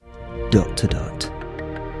Dot to Dot,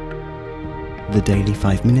 the daily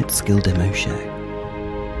 5-minute skill demo show.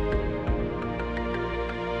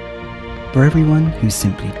 For everyone who's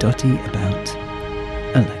simply dotty about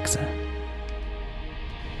Alexa.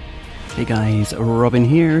 Hey guys, Robin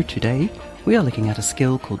here. Today we are looking at a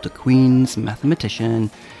skill called the Queen's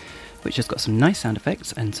Mathematician, which has got some nice sound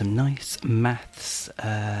effects and some nice maths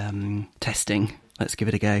testing. Let's give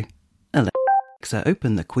it a go. Alexa,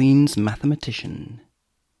 open the Queen's Mathematician.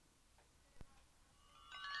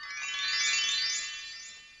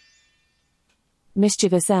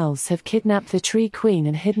 Mischievous elves have kidnapped the Tree Queen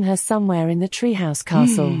and hidden her somewhere in the treehouse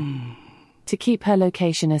castle. To keep her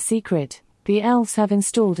location a secret, the elves have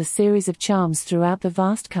installed a series of charms throughout the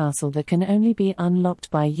vast castle that can only be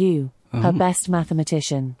unlocked by you, her best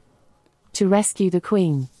mathematician. To rescue the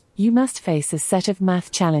Queen, you must face a set of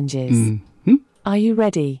math challenges. Are you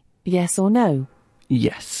ready? Yes or no?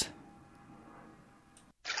 Yes.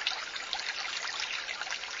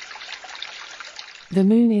 The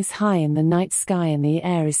moon is high in the night sky and the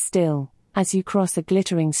air is still, as you cross a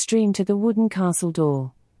glittering stream to the wooden castle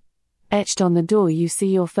door. Etched on the door you see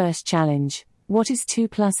your first challenge. What is 2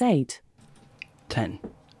 plus 8? 10.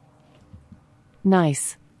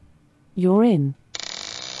 Nice. You're in.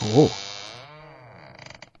 Oh.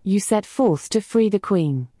 You set forth to free the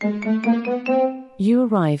Queen. You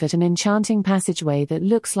arrive at an enchanting passageway that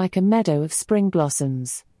looks like a meadow of spring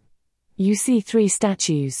blossoms. You see 3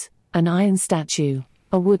 statues. An iron statue,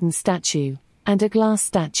 a wooden statue, and a glass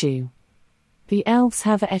statue. The elves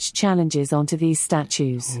have etched challenges onto these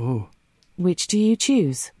statues. Ooh. Which do you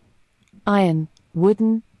choose? Iron,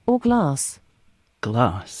 wooden, or glass?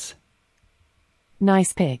 Glass.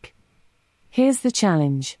 Nice pick. Here's the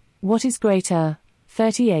challenge. What is greater,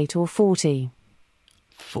 38 or 40?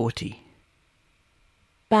 40.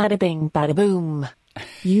 Bada bing, bada boom.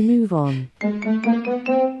 You move on.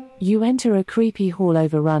 You enter a creepy hall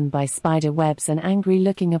overrun by spider webs and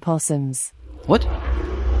angry-looking opossums. What?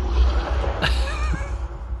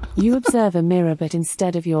 You observe a mirror, but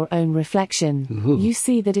instead of your own reflection, you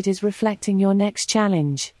see that it is reflecting your next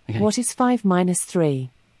challenge. Okay. What is 5 minus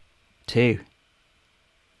 3? 2.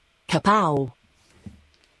 Kapow!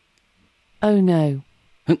 Oh no.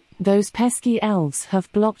 Those pesky elves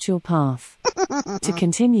have blocked your path. To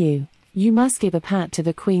continue, you must give a pat to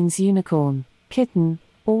the Queen's unicorn, kitten,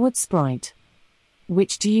 or wood sprite.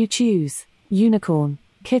 Which do you choose? Unicorn,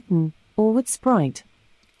 kitten, or wood sprite?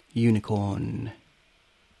 Unicorn.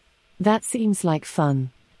 That seems like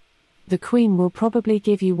fun. The Queen will probably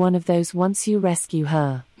give you one of those once you rescue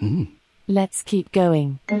her. Let's keep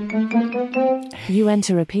going. You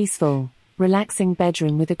enter a peaceful, relaxing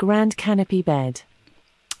bedroom with a grand canopy bed.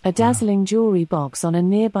 A dazzling jewelry box on a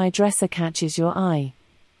nearby dresser catches your eye.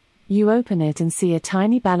 You open it and see a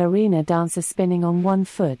tiny ballerina dancer spinning on one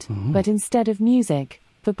foot, but instead of music,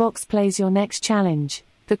 the box plays your next challenge.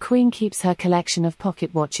 The Queen keeps her collection of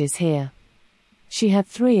pocket watches here. She had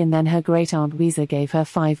 3 and then her great-aunt Weezer gave her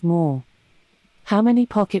 5 more. How many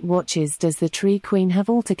pocket watches does the Tree Queen have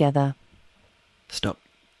altogether? Stop.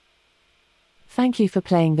 Thank you for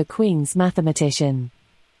playing the Queen's Mathematician.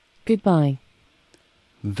 Goodbye.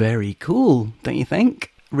 Very cool, don't you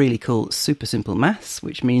think? Really cool, super simple maths,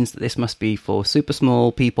 which means that this must be for super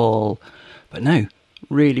small people. But no,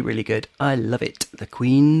 really, really good. I love it. The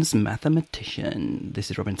Queen's Mathematician. This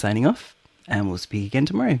is Robin signing off, and we'll speak again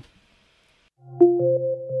tomorrow.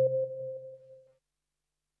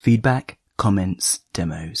 Feedback, comments,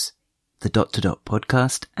 demos. The Dot to Dot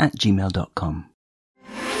podcast @gmail.com.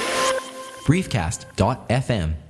 Briefcast.fm